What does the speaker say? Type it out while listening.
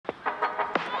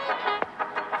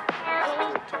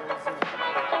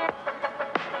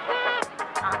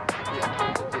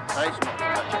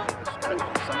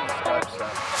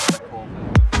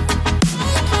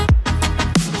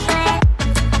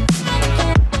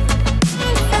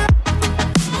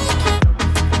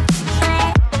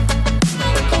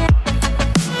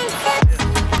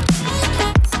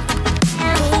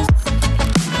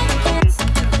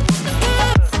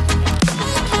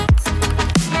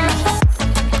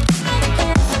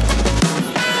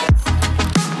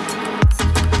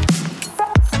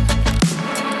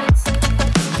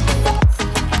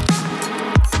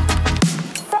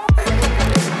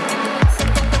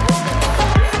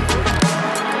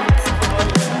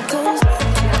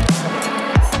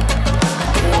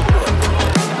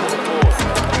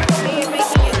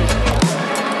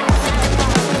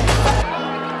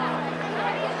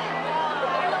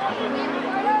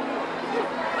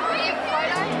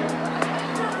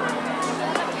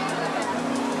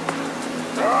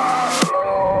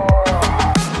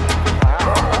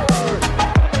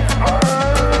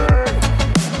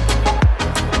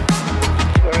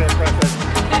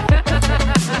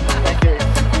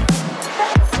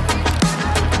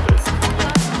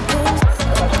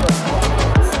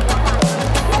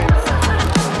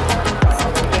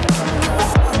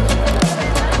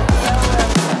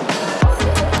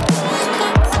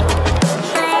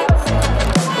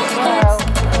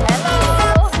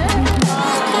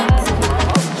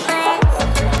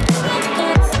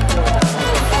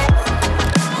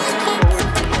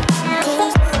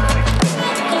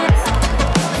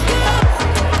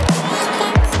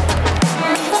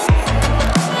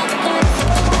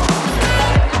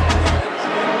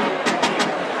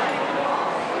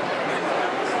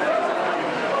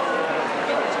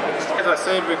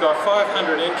we've got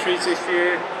 500 entries this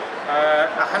year,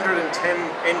 110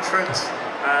 entrants,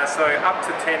 so up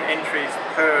to 10 entries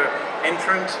per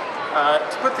entrant.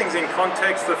 To put things in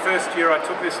context, the first year I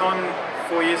took this on,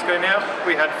 4 years ago now,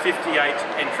 we had 58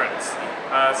 entrants.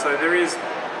 So there is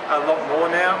a lot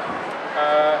more now.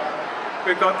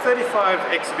 We've got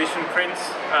 35 exhibition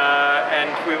prints, and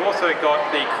we've also got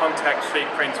the contact sheet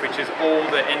prints, which is all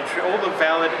the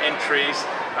valid entries,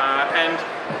 and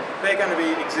they're going to be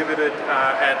exhibited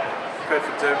at Perth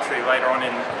Observatory later on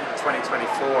in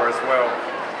 2024 as well.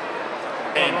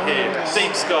 And here,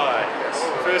 Deep Sky,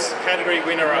 first category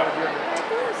winner up.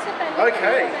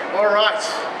 Okay, all right,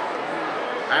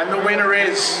 and the winner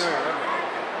is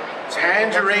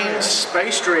Tangerine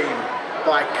Space Dream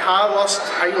by Carlos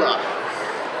Taylor.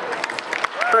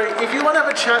 So if you want to have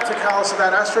a chat to Carlos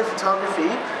about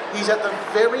astrophotography, he's at the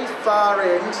very far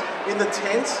end in the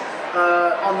tent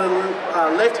on the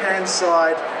left-hand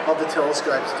side of the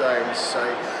telescope's domes. So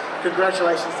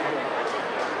congratulations to him.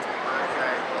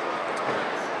 Okay.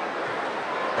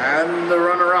 And the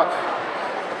runner-up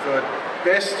for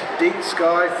Best Deep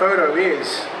Sky Photo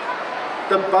is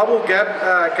the Bubble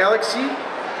Galaxy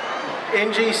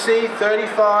NGC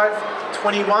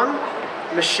 3521,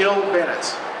 Michelle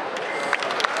Bennett.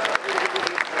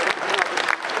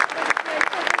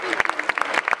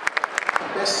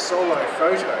 Best solo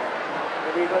photo.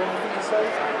 Have you got anything to say?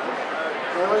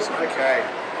 No? Okay.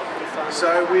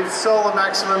 So with Solar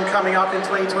Maximum coming up in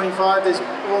 2025, there's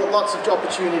lots of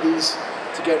opportunities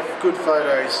to get good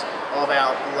photos of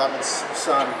our beloved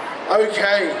sun.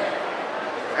 Okay.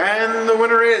 And the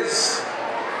winner is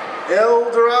El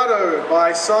Dorado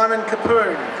by Simon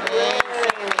Capoon.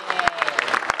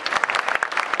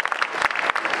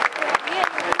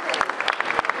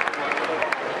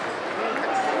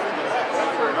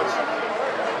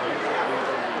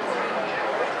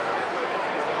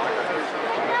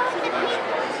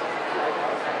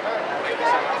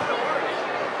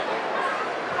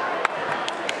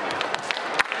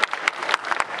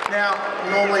 Now,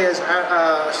 normally as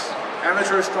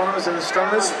amateur astronomers and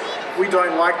astronomers, we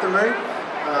don't like the moon,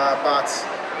 but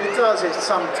it does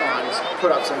sometimes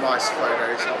put up some nice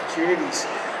photos opportunities.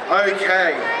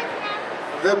 Okay,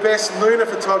 the best lunar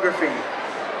photography,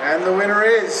 and the winner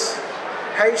is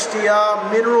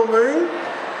HDR Mineral Moon,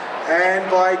 and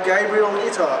by Gabriel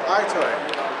Ito.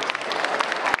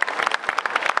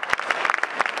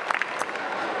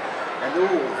 And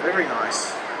ooh, very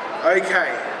nice.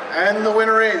 Okay, and the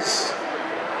winner is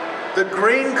The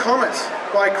Green Comet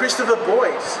by Christopher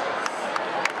Boyd.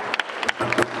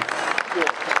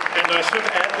 And I should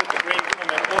add that the Green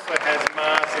Comet also has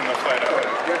Mars in the photo.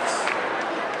 Yes.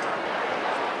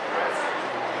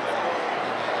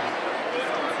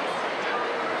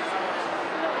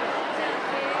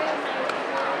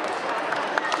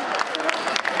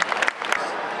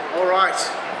 All right.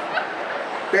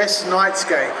 Best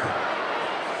Nightscape.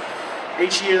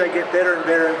 Each year they get better and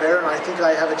better and better, and I think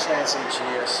I have a chance each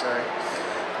year. So,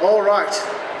 all right.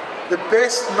 The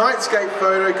best Nightscape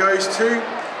photo goes to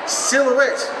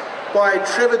Silhouette by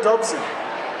Trevor Dobson.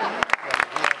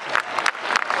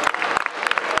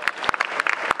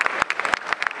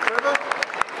 Trevor?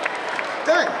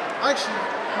 Dang, I actually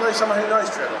know someone who knows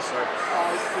Trevor, so.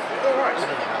 Alright,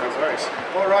 no worries.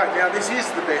 Alright, now this is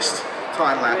the best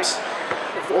time-lapse.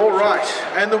 Alright,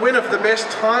 and the winner for the best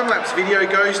time-lapse video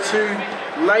goes to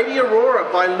Lady Aurora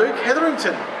by Luke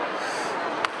Hetherington.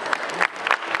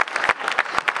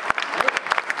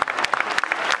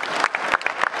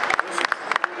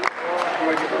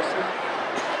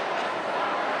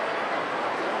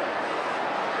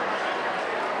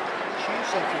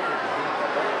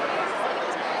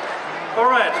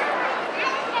 Alright,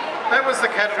 that was the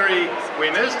category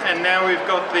winners, and now we've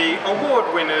got the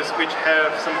award winners, which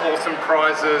have some awesome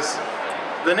prizes.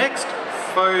 The next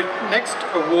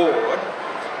award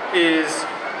is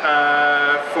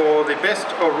for the best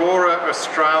Aurora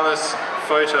Australis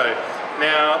photo.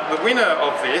 Now, the winner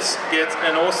of this gets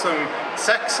an awesome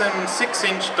Saxon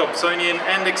 6-inch Dobsonian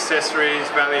and accessories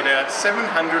valued at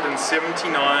 $779,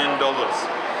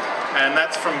 and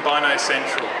that's from Bino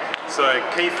Central. So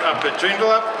Keith up at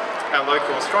Joondalup, our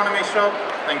local astronomy shop.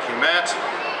 Thank you, Matt.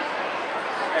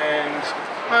 And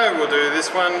I will do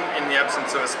this one in the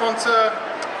absence of a sponsor.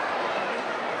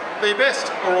 The best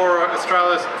Aurora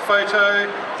Australis photo,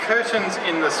 Curtains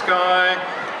in the Sky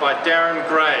by Darren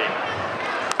Gray.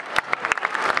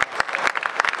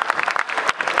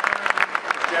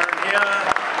 Darren here.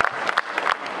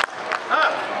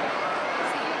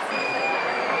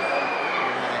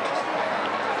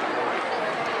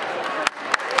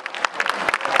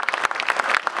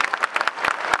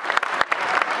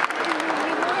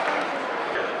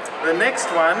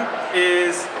 next one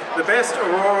is the best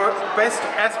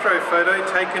astrophoto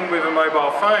taken with a mobile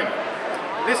phone.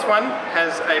 This one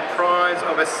has a prize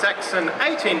of a Saxon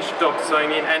 8-inch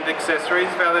Dobsonian and accessories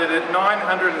valued at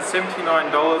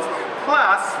 $979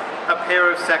 plus a pair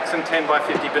of Saxon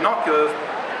 10x50 binoculars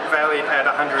valued at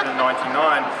 $199,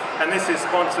 and this is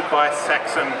sponsored by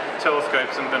Saxon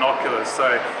telescopes and binoculars.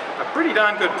 So a pretty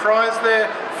darn good prize there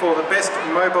for the best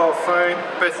mobile phone,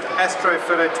 best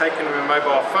astrophoto taken with a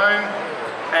mobile phone,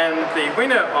 and the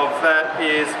winner of that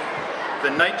is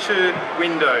the Nature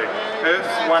Window,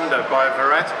 Earth's Wonder by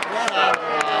Virat.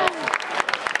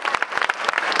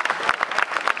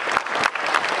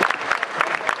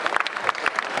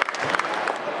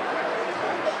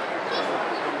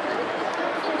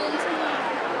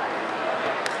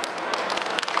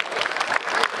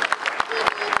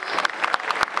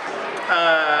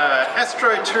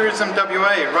 Astrotourism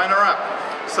WA runner-up.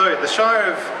 So the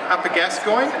Shire of Upper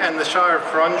Gascoyne and the Shire of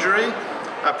Wurundjeri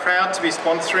are proud to be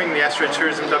sponsoring the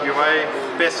Astrotourism WA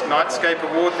Best Nightscape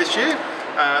Award this year.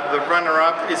 The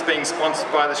runner-up is being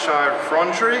sponsored by the Shire of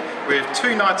Wurundjeri with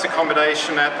 2 nights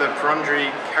accommodation at the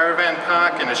Wurundjeri Caravan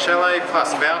Park in a chalet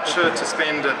plus voucher to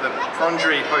spend at the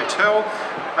Wurundjeri Hotel,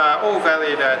 all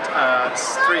valued at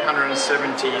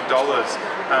 $370.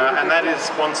 And that is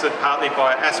sponsored partly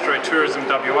by Astrotourism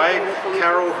WA.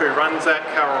 Carol, who runs that,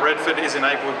 Carol Redford, isn't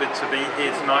able to be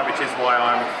here tonight, which is why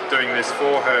I'm doing this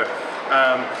for her.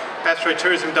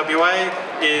 Astrotourism WA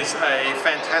is a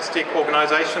fantastic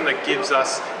organisation that gives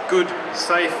us good,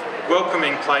 safe,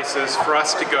 welcoming places for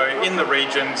us to go in the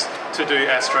regions to do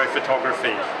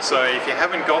astrophotography. So if you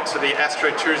haven't got to the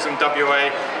Astrotourism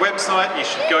WA website, you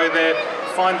should go there,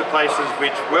 find the places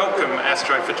which welcome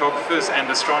astrophotographers and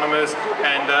astronomers,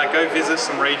 and go visit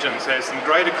some regions. There's some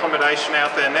great accommodation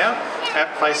out there now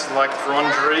at places like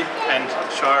Wurundjeri and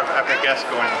Shire of Upper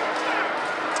Gascoyne.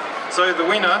 So the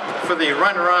winner for the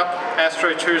runner-up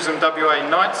Astrotourism WA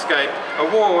Nightscape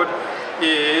Award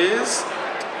is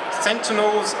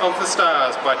Sentinels of the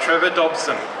Stars by Trevor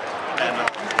Dobson. And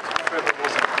Trevor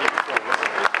wasn't here before, was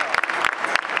it?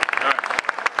 No.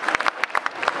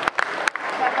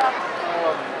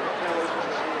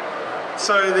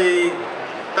 So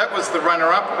that was the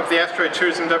runner-up of the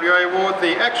Astrotourism WA Award.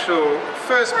 The actual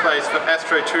first place for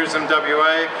Astrotourism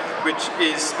WA, which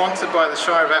is sponsored by the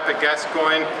Shire of Upper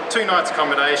Gascoyne, 2 nights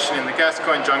accommodation in the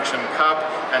Gascoyne Junction pub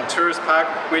and tourist park,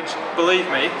 which, believe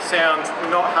me, sounds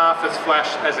not half as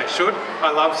flash as it should.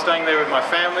 I love staying there with my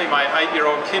family. My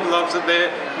 8-year-old kid loves it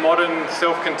there. Modern,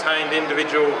 self-contained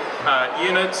individual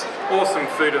units, awesome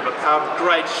food at the pub,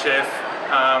 great chef,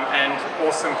 and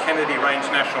awesome Kennedy Range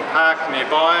National Park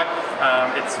nearby.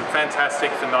 It's fantastic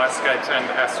for nightscapes and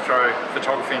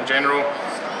astrophotography in general.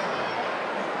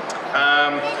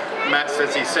 Matt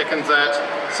says he seconds that.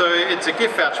 So it's a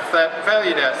gift voucher for that,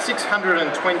 valued at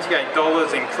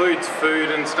 $628, includes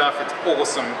food and stuff. It's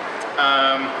awesome.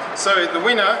 So the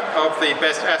winner of the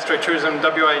Best Astrotourism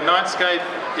WA Nightscape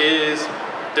is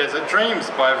Desert Dreams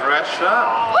by Virat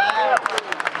Shah.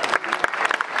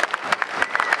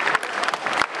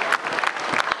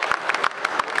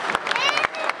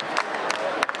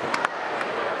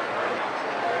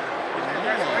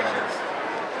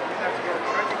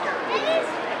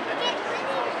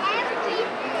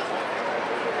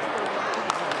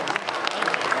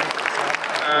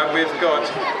 We've got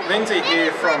Lindsay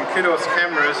here from Kudos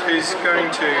Cameras, who's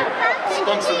going to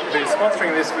be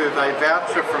sponsoring this with a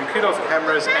voucher from Kudos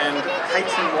Cameras and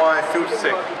H&Y Filter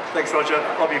Set. Thanks, Roger.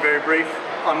 I'll be very brief.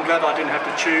 I'm glad I didn't have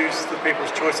to choose the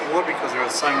People's Choice Award because there are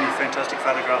so many fantastic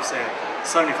photographs there.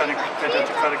 So many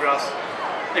fantastic photographs.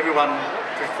 Everyone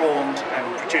performed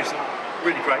and produced a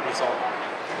really great result.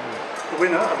 The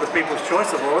winner of the People's Choice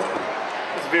Award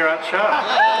is Virat Shah.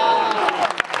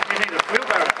 You need a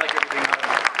wheelbarrow to take everything home.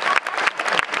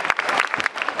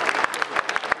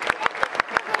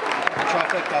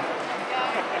 Trifecta.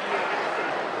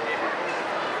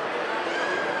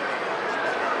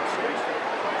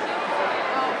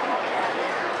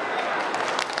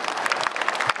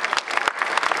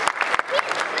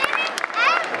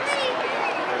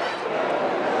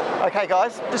 Okay,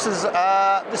 guys, this is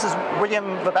William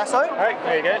Vabasso. Hey,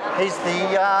 there you go. He's the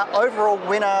overall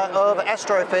winner of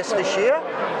Astrofest this year.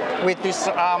 with this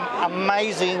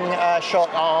amazing shot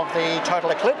of the total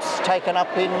eclipse taken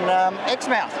up in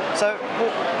Exmouth. So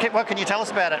what can you tell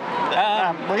us about it,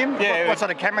 William? Yeah, what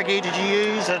sort of camera gear did you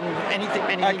use, and any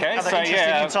other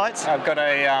interesting insights? I've got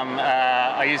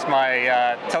I use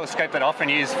my telescope that I often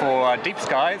use for deep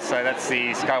skies, so that's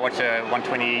the Skywatcher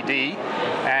 120D,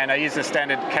 and I use the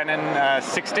standard Canon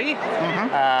 60,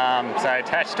 so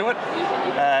attached to it.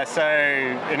 So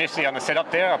initially on the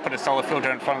setup there, I put a solar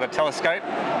filter in front of the telescope,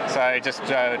 so just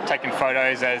taking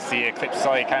photos as the eclipse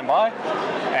slowly came by.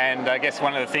 And I guess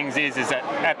one of the things is that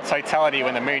at totality,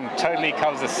 when the moon totally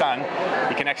covers the sun,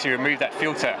 you can actually remove that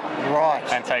filter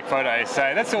and take photos.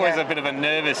 So that's always a bit of a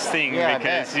nervous thing,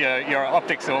 because your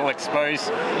optics are all exposed,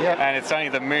 and it's only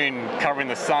the moon covering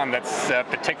the sun that's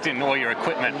protecting all your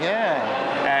equipment.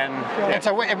 And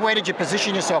so where did you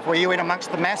position yourself? Were you in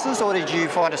amongst the masses, or did you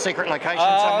find a secret location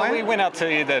somewhere? We went out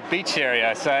to the beach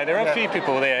area, so there are a few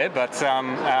people there, but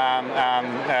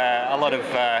a lot of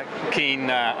keen,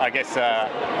 I guess,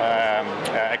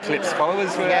 eclipse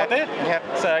followers were out there.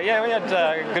 So yeah, we had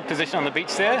a good position on the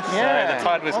beach there. So the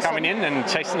tide was coming in and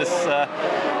chasing us to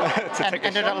take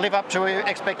a And did it live up to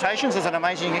expectations? It's an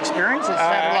amazing experience. It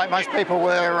sounded like most people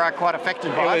were quite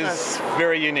affected by it. It was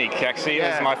very unique, actually.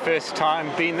 It was my first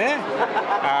time being there,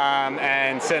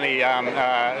 and certainly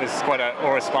it was quite an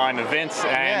awe-inspiring event,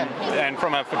 and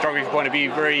from a photography point of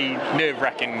view, very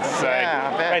nerve-wracking. So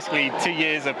basically 2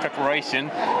 years of preparation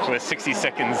for 60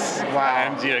 seconds,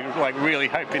 and like really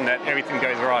hoping that everything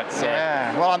goes right. So.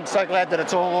 Well, I'm so glad that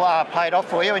it's all paid off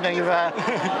for you. I know you've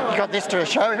you got this to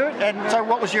show. And so,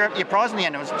 what was your prize in the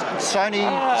end? It was Sony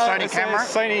camera.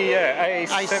 Sony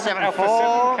A7 IV,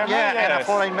 camera, and a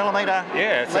 14mm.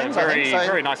 Yeah, it's lens, a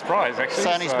very nice prize, actually.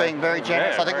 Sony's being very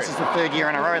generous. I think this is the third year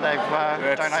in a row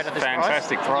they've donated this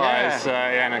fantastic prize,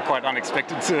 and quite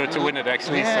unexpected to win it,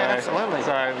 actually. Absolutely.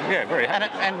 So yeah, very happy.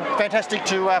 And fantastic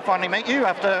to finally meet you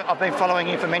after I've been following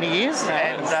you for many years.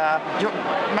 And you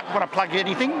want to plug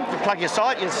anything? Plug your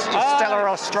site, your Stellar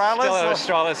Australis.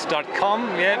 StellarAustralis.com.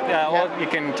 Or you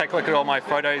can take a look at all my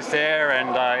photos there,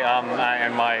 and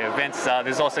my events.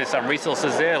 There's also some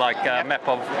resources there, like a map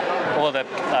of all the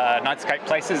nightscape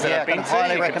places that I've been to. I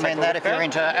highly recommend that if you're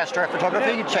into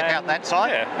astrophotography. Check out that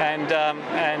site. And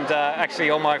actually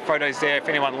all my photos there, if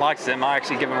anyone likes them, I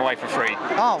actually give them away for free.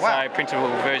 Oh, wow. So printable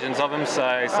versions of them. So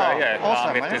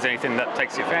awesome, if there's anything that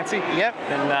takes your fancy,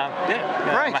 then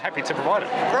I'm happy to provide it.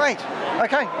 Great.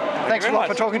 Okay. Thanks a lot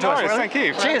for talking to us. Thank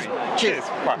you. Cheers.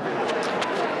 Bye.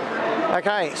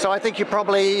 Okay, so I think you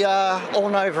probably all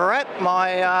know Virat,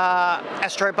 my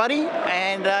astro buddy,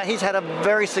 and he's had a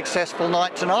very successful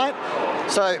night tonight.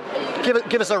 So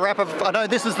give us a wrap of, I know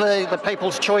this is the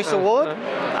People's Choice Award.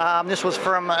 This was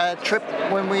from a trip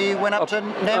when we went up to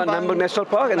Nambour National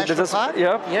Park. And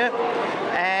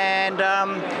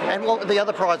what were the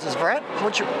other prizes, Virat?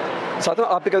 So I think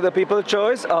I'll pick up the People's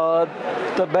Choice,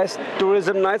 the best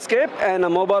tourism nightscape, and a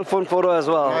mobile phone photo as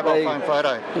well. Mobile phone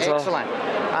photo. Excellent.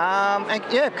 And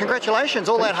congratulations,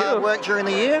 all that hard work during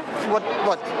the year.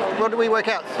 What did we work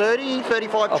out? 30,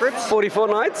 35 trips? 44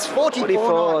 nights.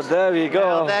 44 nights. There we go.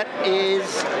 Now that is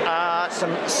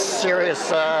some serious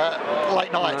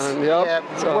late nights.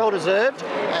 Well deserved.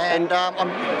 And I'm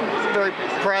very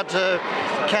proud to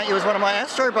count you as one of my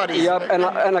astro buddies.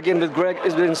 And again with Greg,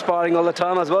 it's been inspiring all the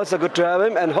time as well. So good to have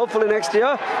him. And hopefully next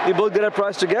year we both get a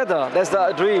prize together. That's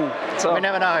the dream. So we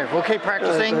never know. We'll keep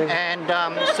practicing and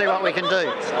see what we can do.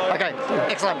 Okay,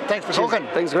 excellent. Thanks for talking.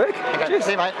 Thanks, Greg. Okay, cheers.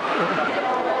 See you, mate.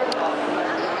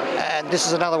 And this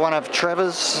is another one of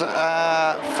Trevor's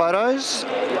photos.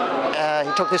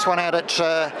 He took this one out at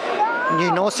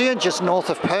New Norcia, just north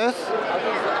of Perth.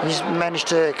 He's managed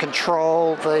to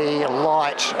control the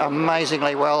light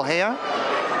amazingly well here.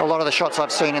 A lot of the shots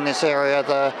I've seen in this area,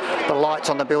 the lights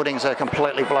on the buildings are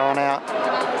completely blown out.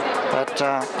 But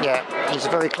he's a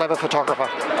very clever photographer.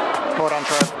 Well done,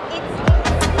 Trev.